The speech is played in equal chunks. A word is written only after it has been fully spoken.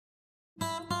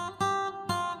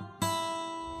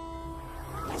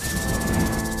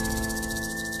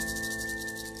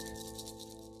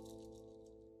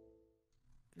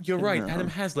you're right. Adam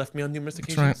has left me on numerous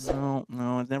occasions. That's right.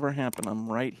 No, it never happened. I'm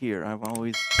right here. I've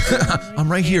always.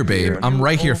 I'm right here, babe. I'm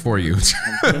right here for you.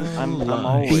 I'm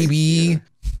always Baby. here.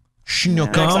 Max,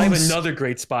 I have Schnookums. another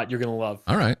great spot you're gonna love.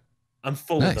 All right. I'm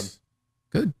full of them.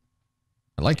 Good.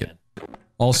 I like it.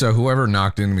 Also, whoever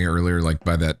knocked into me earlier, like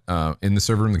by that, in the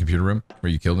server room, the computer room,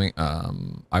 where you killed me,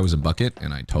 I was a bucket,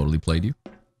 and I totally played you.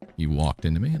 You walked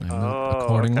into me, and I moved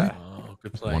accordingly. Okay. Oh,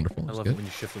 good play. Wonderful. I love Good. it when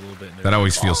you shift a little bit. That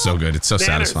always feels so good. It's so Nanners.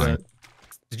 satisfying.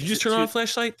 Did you just turn on a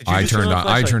flashlight? I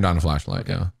turned on a flashlight,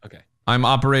 Okay. yeah. Okay. I'm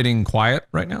operating quiet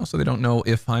right now, so they don't know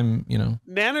if I'm, you know.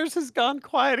 Nanners has gone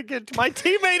quiet again. My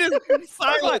teammate is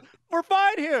silent. We're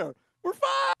fine here. We're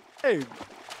fine.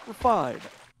 We're fine.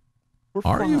 We're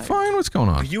Are you fine? What's going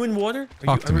Are on? you in water?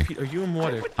 Talk to me. Are you in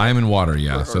water? I am in water,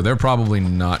 yeah. So they're probably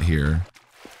not here.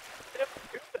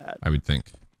 I would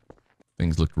think.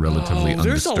 Things look relatively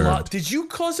there's undisturbed. a lot. Did you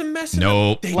cause a mess?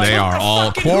 Nope, They they took are the all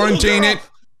fucking quarantine hula it.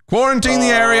 Quarantine the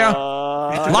area.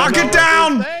 Lock it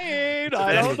down.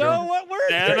 I don't know what we're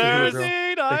Nanners.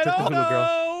 saying. They I took the don't hula girl.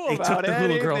 know They took about the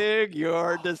hula girl. anything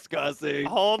you're discussing.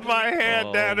 Hold my hand,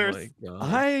 Oh Nanners. my God.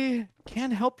 I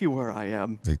can't help you where I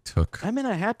am. They took. I'm in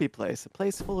a happy place, a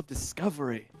place full of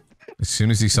discovery. As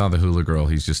soon as he saw the hula girl,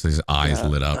 he's just his eyes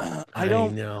lit up. I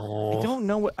don't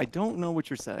know. I don't know what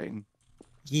you're saying.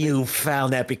 You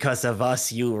found that because of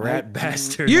us, you rat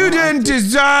bastard. You didn't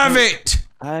deserve it.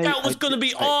 That was gonna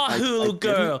be our hula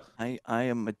girl. I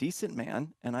am a decent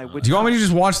man, and I would. Do you want me to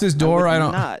just watch this door? I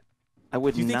don't. Not. I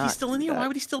would Do you think not he's still in do here? that. Why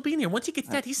would he still be in here? Once he gets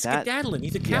that, he's that- skedaddling.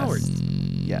 He's a coward.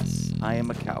 Yes, I am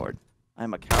a coward.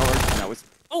 I'm a coward, and I was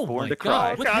Oh born my to cry.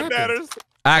 God! What God, happened? Nanners.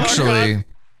 Actually,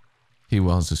 he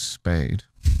was a spade.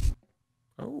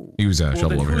 Oh. He was a Well, shovel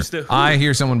then over here. who's the who? I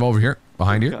hear someone over here,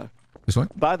 behind you. Okay. This way.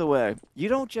 By the way, you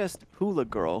don't just hula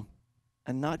girl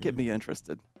and not get me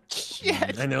interested.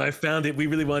 Shit. I know. I found it. We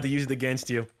really wanted to use it against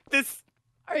you. This.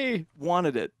 I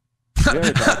wanted it.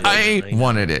 Very badly. I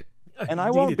wanted it. And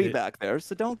I won't Needed be it. back there,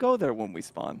 so don't go there when we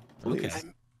spawn. Please. Okay.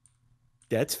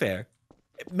 That's fair.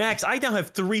 Max, I now have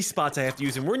 3 spots I have to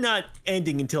use, and we're not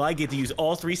ending until I get to use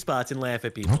all 3 spots and laugh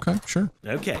at people. Okay, sure.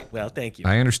 Okay. Well, thank you.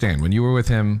 I understand. When you were with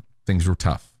him, things were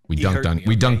tough. We He dunked hurt on me,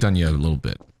 we okay? dunked on you a little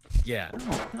bit. Yeah.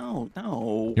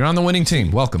 No. You're on the winning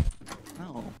team. Welcome.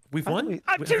 No. We've By the won. way,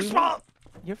 I'm too small.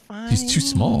 You're fine. He's too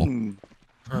small.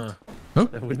 Huh. Oh.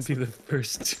 That wouldn't be the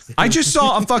first. I just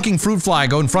saw a fucking fruit fly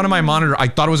go in front of my monitor. I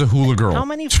thought it was a hula girl. How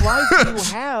many flies do you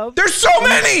have? There's so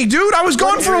many, dude. I was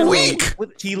gone for a week.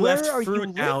 He Where left are you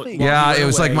fruit out. living? Yeah, it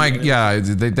was like my away. yeah.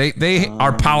 They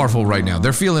are powerful right now.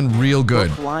 They're feeling real good.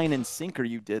 Hook, line, and sinker,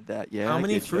 you did that. Yeah. How I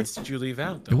many get you. fruits did you leave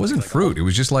out? It wasn't fruit. It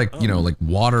was just like you know, like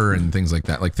water and things like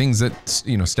that. Like things that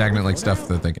you know, stagnant like stuff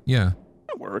that they yeah.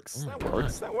 That works. Oh my That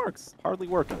works. God. That works. Hardly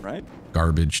working, right?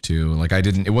 Garbage too. Like I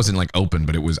didn't. It wasn't like open,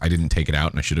 but it was. I didn't take it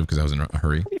out, and I should have because I was in a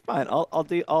hurry. Be fine. I'll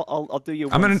do you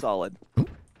I'm one gonna- solid.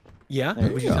 Yeah.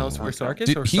 There Would you you go. tell us where Sark is?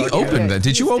 Did or he Sark open Yeah, that?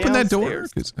 Did you he's open that door?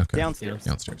 downstairs. 'Cause- Okay. Downstairs.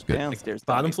 Downstairs. Good. Downstairs.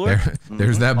 Bottom Tommy. floor?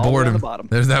 There's that All the way on boredom. the bottom.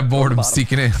 There's that boredom bottom.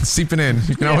 seeping in.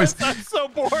 You can always. Yes, I'm so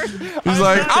bored. He's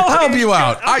like, I'll help you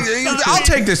out. I'll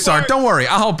take this, Sark. Don't worry.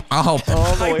 I'll help.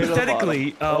 All the way to the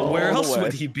Hypothetically, bottom. where All the else way.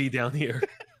 would he be down here?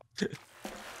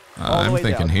 All the I'm way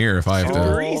thinking down. here if I have All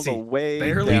to. right. All the way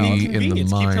Barely down. any Be in the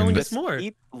convenience. Keep telling mind. us more.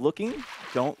 Keep looking.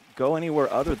 Don't go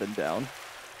anywhere other than down.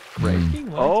 Great.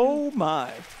 Oh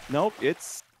my. Nope.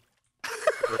 It's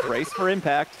brace for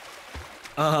impact.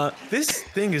 This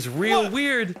thing is real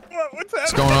weird. What's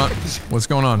What's happening? going on? What's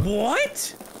going on?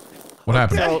 What? What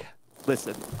happened? So,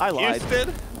 listen, I lied.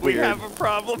 Houston, we Weird. have a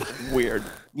problem. Weird.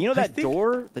 You know that think-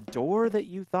 door? The door that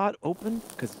you thought opened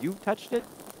because you touched it?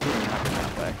 Didn't happen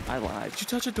that way. I lied. Did you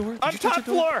touch a door? Did I'm you touch top a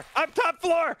door? floor. I'm top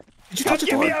floor. Did you touch a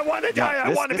Give me. door? I want to die. I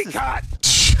this- want to this be is- caught.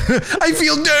 I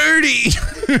feel dirty.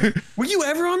 Were you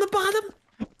ever on the bottom?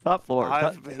 Top floor.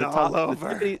 I've top- been the all top,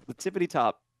 over. The tippity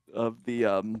top of the We're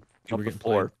of the getting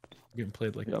floor. played. We're getting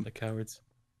played like Yep. cowards.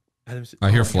 Adam's, I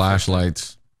hear oh,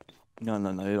 flashlights. No, they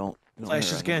don't. They don't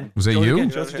Flashes hear again. Was that Show it you? Again.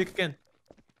 Show us your dick again.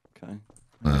 anything.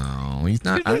 Oh, he's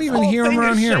not. I don't This even whole hear him thing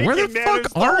around is here. Where the shaking, fuck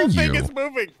Nanners. The are whole thing you? is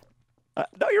moving. Okay.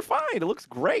 No, you're fine. It looks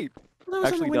great. Well,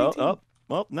 that was on the Actually, winning no. team. Oh,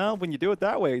 well, no. When you do it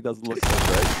that way, it doesn't look so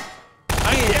great.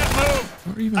 I can't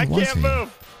move. Where even I was can't he?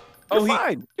 move. You're he-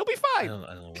 fine. You'll be I fine. don't know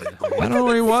where the hell I don't know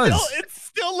where he was. It's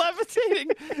still levitating.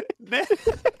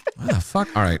 What the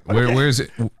fuck? All right, where's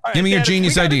it? Give me your Nanners, we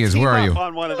genius gotta ideas. team Where are up you?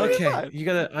 On one of he these. is. Okay, fine. you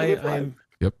gotta. You'll be fine.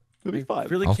 Yep, You'll be fine.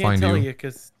 really I'll can't find tell you. you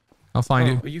because. I'll find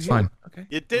you. Are you It's here? fine. Okay.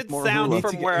 It did more sound hula.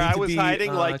 from Need to where get- I need to was be,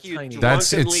 hiding like you tiny.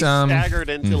 That's- it's, drunkenly staggered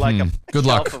into like a Good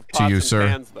luck shelf of to you, pots and sir.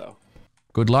 pans, though.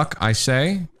 Good luck, I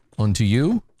say, unto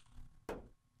you.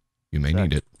 You may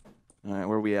need it. All right,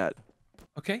 where are we at?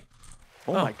 Okay.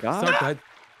 Oh my god. Sark, go ahead.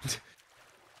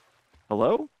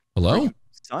 Hello? Hello?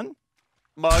 Son?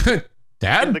 Mug in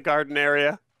Dad? the garden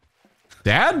area.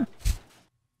 Dad?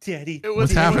 Daddy. It was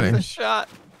What's happening? worth a shot.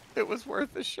 It was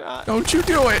worth a shot. Don't you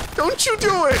do it! Don't you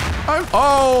do it!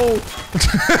 Oh!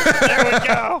 There we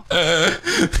go.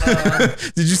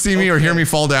 Did you see me or hear me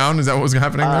fall down? Is that what was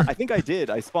happening there? I think I did.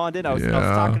 I spawned in. I was Yeah.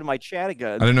 talking to my chat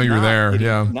again. I didn't know you were Not there, getting-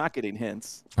 yeah. Not getting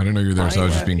hints. I didn't know you were there, so I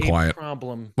was just being quiet.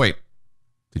 Problem. Wait.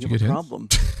 Did you get have a hints? problem.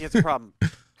 He has a problem.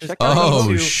 Check out Oh,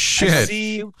 YouTube. shit.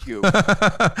 See, YouTube.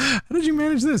 How did you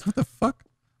manage this? What the fuck?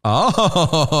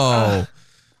 Oh.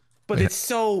 but it's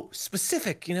so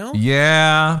specific, you know.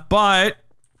 Yeah, but...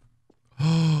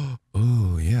 Oh,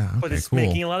 yeah. Okay, But it's cool.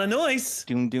 making a lot of noise.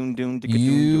 Doom, doom, doom, digga, doom,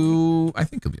 doom. I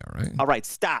think you'll be all right. All right,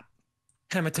 stop.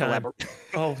 Hammer time.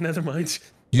 Oh, never mind.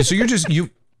 So you're just... Yeah.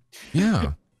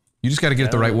 You just got to get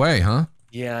it the right way, huh?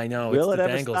 Yeah, I know. Will it's it the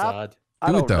ever dangle's stop? odd. I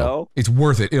Do don't it, though. know. It's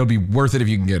worth it. It'll be worth it if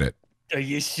you can get it. Are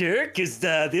you sure? Because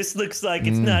this looks like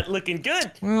it's not looking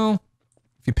good. Well,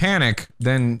 if you panic,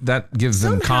 then that gives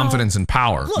them Somehow- confidence and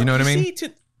power. Look, you know what I mean? See,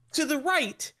 to the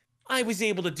right, I was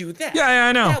able to do that. Yeah,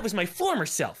 I know. That was my former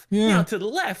self. Yeah. Now to the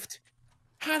left,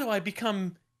 how do I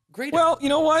become greater? Well, you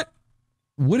know what?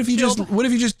 What if you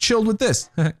just chilled with this?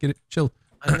 Get it? Chilled.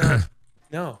 I'm not.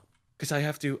 No, because I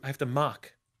have to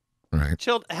mock. All right.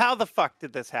 Chilled. How the fuck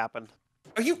did this happen?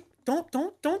 Are you? Don't.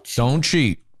 Don't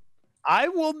cheat. I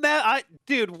will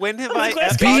dude, when have I Be-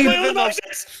 other than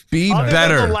the, Be other than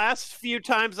better. the last few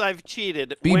times I've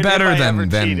cheated, Be when better have I ever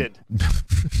than. cheated?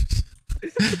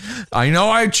 I know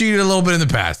I cheated a little bit in the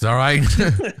past. All right.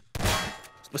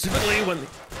 Specifically when they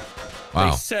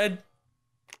Wow. said.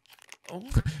 Oh,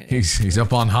 okay. He's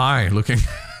up on high, looking,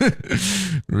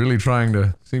 really trying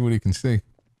to see what he can see.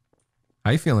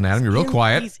 How you feeling, Adam? You're real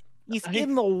quiet. He's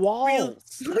in the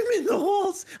walls. I'm in the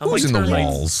walls. I'm Who's like in the termites.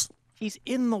 walls? He's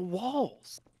in the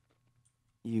walls.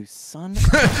 You son.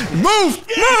 Move!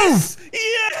 Yes!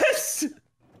 Yes!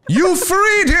 You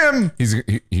freed him!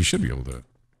 He should be able to.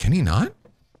 Can he not?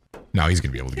 No, he's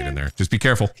gonna be able to get in there. Just be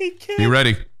careful. He can't. Be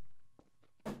ready.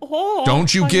 Oh,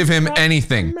 Don't you I give him dropped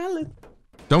anything. a melon.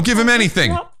 Don't give him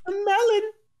anything. Drop a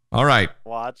melon. All right.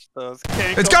 Watch those.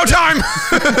 It's go time!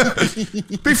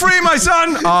 Be free, my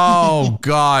son! Oh,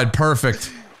 God.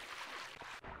 Perfect.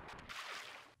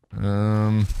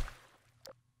 My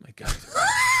God.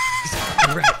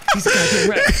 He's goddamn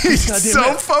right. He's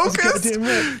so focused.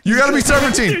 You gotta be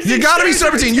serpentine. You gotta be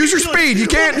serpentine. Use your speed. You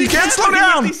can't slow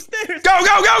down. Go,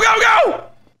 go, go, go, go!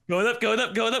 Going up, going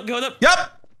up, going up, going up. Yep.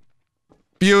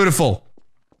 Beautiful.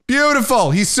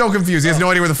 Beautiful. He's so confused. He has no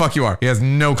idea where the fuck you are. He has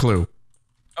no clue.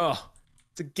 Oh,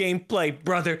 it's a gameplay,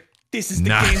 brother. This is the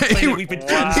Nah. gameplay that we've been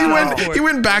trying to He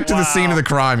went back to the scene of the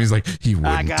crime. He's like, he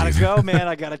wouldn't I gotta do go, that. man.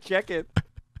 I gotta check it.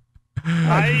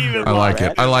 I like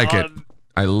it. I like it.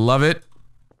 I love it.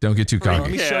 Don't get too Let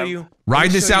cocky. me show you.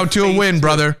 Ride this out to a win,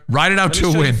 brother. Ride it out to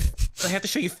a win. I have to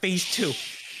show you phase 2.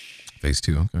 Phase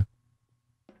 2, okay.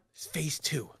 It's phase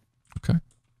 2. Okay.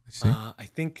 I see. I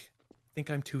think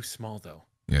I'm too small though.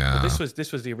 Yeah.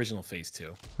 This was the original phase 2.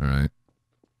 All right.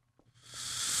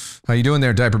 How you doing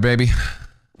there, diaper baby?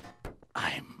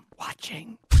 I'm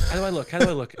watching. How do I look? How do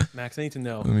I look, Max? I need to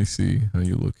know. Let me see how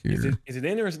you look here. Is it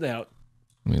in or is it out?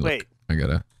 Let me look. Wait. I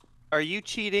gotta. Are you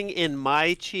cheating in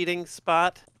my cheating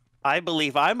spot? I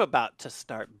believe I'm about to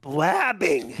start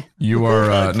blabbing. You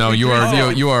are no, you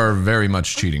are very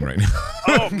much cheating right now.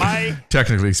 Oh my!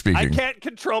 Technically I speaking. can't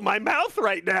control my mouth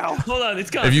right now. Hold on, it's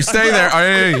gone. If you stay there,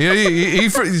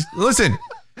 listen.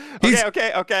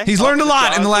 Okay. He's learned a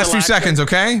lot in the last few seconds.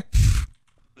 Okay.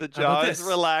 The How about jaw is this?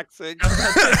 relaxing.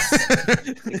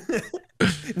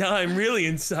 Now I'm really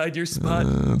inside your spot.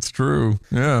 That's true.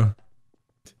 Yeah.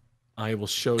 I will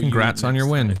show you. Congrats on your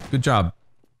next win. time. Good job.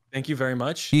 Thank you very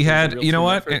much. He It was a had, real you know team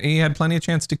what? effort. He had plenty of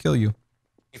chance to kill you.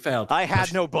 He failed. I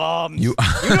had no bombs. You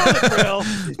You know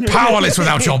the drill. powerless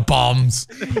without your bombs.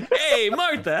 Hey,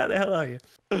 Martha, how the hell are you?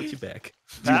 Get you back.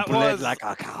 That You bled was like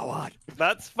a coward.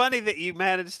 That's funny that you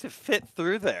managed to fit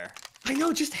through there. I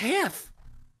know, just half.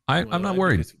 I'm not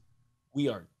worried. Because we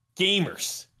are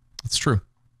gamers. It's true.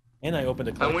 And I opened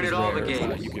a collector's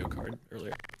rare Yu-Gi-Oh card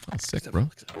earlier. Oh, sick, bro.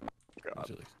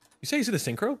 You say is it a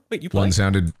synchro? Wait, you play? One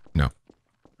sounded no.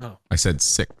 Oh. I said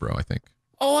sick, bro. I think.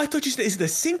 Oh, I thought you said is it a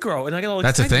synchro, and I got all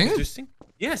That's a excited thing? because there's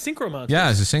yeah, synchro mounts. Yeah,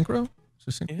 is it synchro?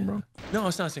 Is it synchro, Yeah. bro? No,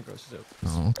 it's not synchro. It's a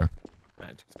Oh, okay.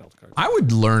 magic spell card. I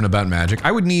would learn about magic.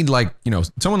 I would need like, you know,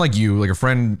 someone like you, like a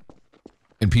friend,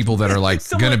 and people that are like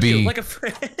Someone gonna like be. you, like a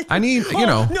friend. I need, you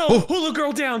know. No, Oh, hula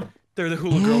girl down. They're the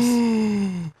hula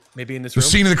girls. Maybe in this the room.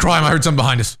 scene of the crime. I heard something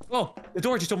behind us. Oh, the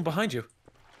door just opened behind you.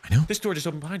 I know. This door just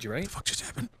opened behind you, right? What the fuck just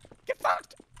happened? Get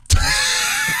fucked.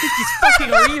 He's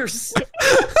fucking our ears.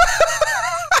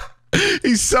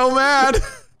 He's so mad.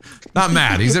 Not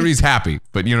mad. He's happy,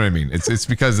 but you know what I mean. It's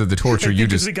because of the torture you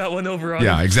just. We got one over on.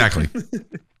 Yeah, him. exactly.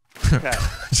 Okay.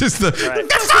 Just the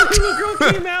Little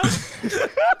girl came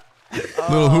out.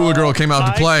 little hula girl came out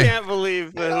to play. I can't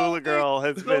believe the hula girl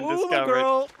has The been hula discovered.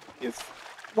 girl is.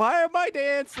 Why am I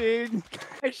dancing?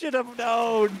 I should have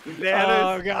known.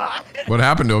 Nanners. Oh God. What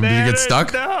happened to him? Did he get Nanners,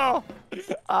 stuck? No.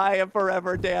 I am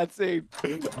forever dancing.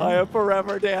 I am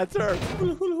forever dancer.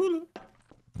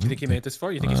 You think he made it this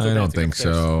far? You think he's still I don't dancing think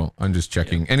upstairs? so. I'm just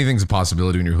checking. Anything's a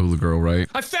possibility when you're hula girl, right?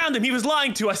 I found him. He was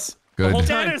lying to us Good. the whole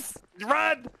time. Nanners,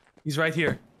 run. He's right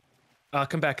here.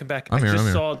 Come back, come back. I'm I here,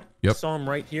 just I'm here. saw him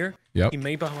right here. Yep. He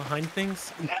may be behind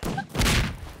things.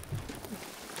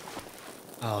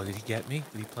 Oh, did he get me?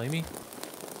 Did he play me?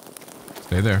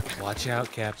 Stay there. Watch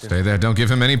out, Captain. Stay there. Don't give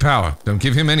him any power. Don't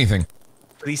give him anything.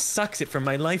 But he sucks it from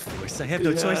my life force. I have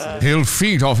no choice in this. He'll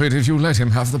feed off it if you let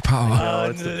him have the power.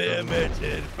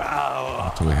 Unlimited power.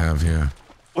 What do we have here?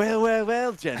 Well,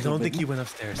 I gentlemen. don't think he went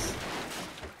upstairs.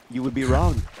 You would be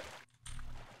wrong.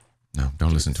 No,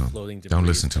 don't listen to him. Floating Don't debris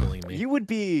listen is to him. killing me. You would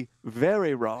be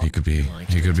very wrong. He could be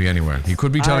anywhere. He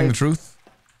could be telling the truth.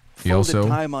 He Folded also.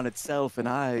 time on itself, and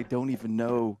I don't even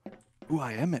know who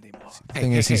I am anymore. The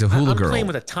thing is, he's a hula I'm girl. playing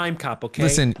with a time cop, okay?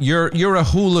 Listen, you're a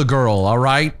hula girl, all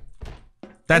right?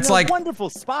 That's In a like wonderful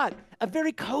spot, a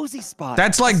very cozy spot.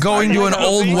 that's like going to an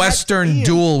old western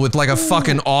duel with like a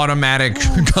fucking automatic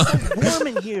gun. warm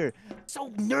in here,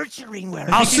 so nurturing. Where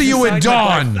I'll see you at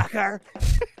dawn. Fucker.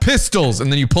 Pistols,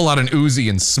 and then you pull out an Uzi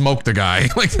and smoke the guy.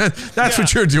 Like that's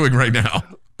what you're doing right now.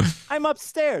 I'm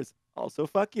upstairs. Also,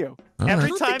 fuck you. All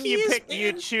Every right. time think he you is, pick,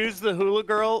 you man. choose the hula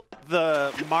girl,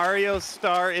 the Mario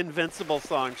Star Invincible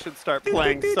song should start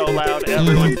playing so loud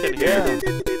everyone can hear.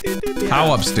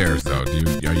 How upstairs though?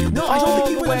 Are you? No, I don't think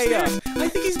he All the went way upstairs. I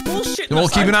think he's bullshitting Well,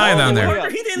 us. keep an I eye told down you, there. remember,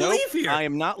 He didn't Nope, leave here. I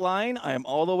am not lying. I am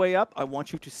all the way up. I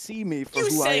want you to see me for You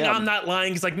who I saying am. I'm not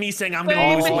lying is like me saying I'm all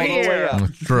going the to way here.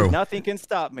 up. True. Nothing can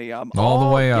stop me. I'm All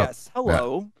the way up. Yes.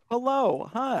 Hello. Hello.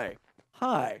 Hi.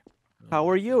 Hi. How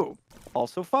are you?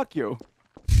 Also, fuck you.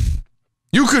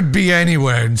 You could be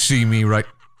anywhere and see me, right?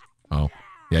 Oh,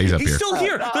 yeah, he's up He's here. still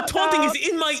here. The taunting is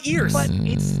in my ears. But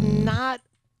it's not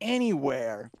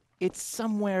anywhere. It's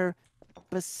somewhere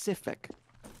specific.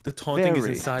 The taunting is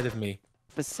Very. inside of me.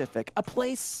 Specific. A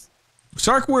place.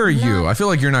 Sark, where are you? I feel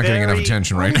like you're not getting enough Very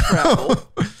attention right now. untraveled.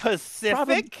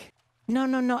 Pacific?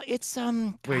 No. It's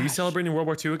Wait, are you gosh. celebrating World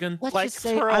War II again? Let's Like just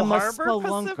say Pearl I'm a Harbor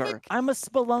spelunker. Pacific? I'm a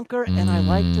spelunker, and I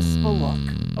like to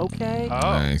spelunk. Okay. Oh,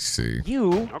 I see.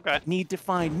 You okay. need to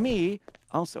find me.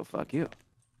 Also, fuck you.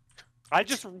 I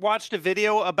just watched a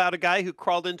video about a guy who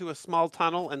crawled into a small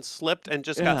tunnel and slipped and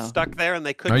just Yeah. got stuck there, and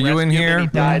they couldn't Are you rescue in him, here? and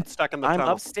he died stuck in the I'm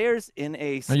tunnel. upstairs in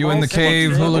a. Are you in the small cave,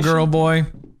 section. hula girl boy?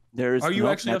 There's. Are you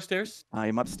nope, actually nope. upstairs? I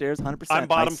am upstairs, 100%. I'm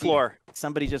bottom I see floor.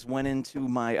 Somebody just went into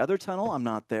my other tunnel. I'm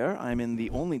not there. I'm in the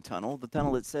only tunnel. The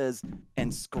tunnel that says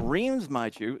and screams my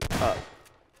juice.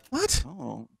 What?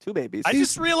 Oh, two babies. I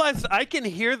just realized I can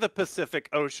hear the Pacific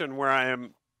Ocean where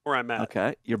I'm at.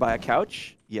 Okay, you're by a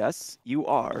couch. Yes, you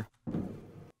are.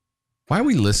 Why are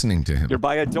we listening to him? You're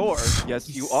by a door. Yes,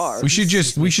 you are. We should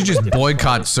just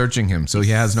boycott searching him so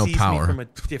he has no Sees me power. from a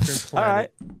different All right.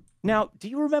 planet. Now, do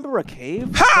you remember a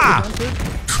cave? Ha! that we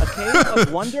went to? A cave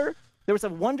of wonder. There was a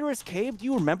wondrous cave. Do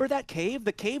you remember that cave?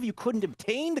 The cave you couldn't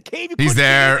obtain. The cave you. He's couldn't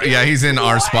there. get in? Yeah, he's in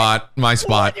our What? spot. My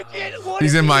spot. What? You can't- what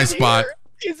He's is in he my spot.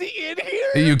 Here? Is he in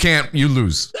here? You can't. You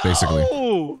lose, basically.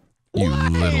 No. You Why?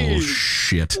 little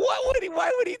shit.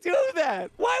 Why would he do that?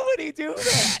 Why would he do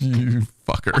that? You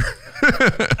fucker.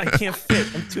 I can't fit.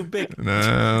 I'm too big.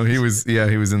 No, he was. Yeah,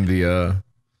 he was in the.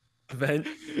 Vent.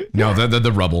 No,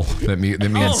 the rubble that me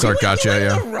and Oh, Sark he got went you. in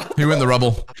Yeah, the rubble. he went in the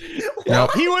rubble.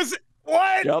 Yep. He was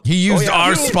what? Yep. He used yeah.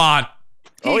 our spot.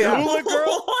 Oh yeah. Hula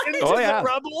girl into Oh, yeah. the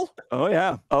rubble. Oh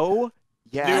yeah. Oh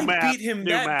yeah. New map. I beat him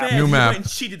New that map. bad. New he map. went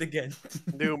and cheated again.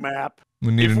 New map.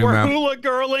 We need a If new we're map. hula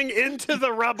girling into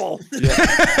the rubble,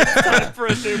 it's time for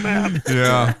a new map.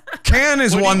 Yeah. Can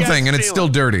is What are you one guys thing, and it's still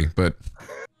feeling? dirty, but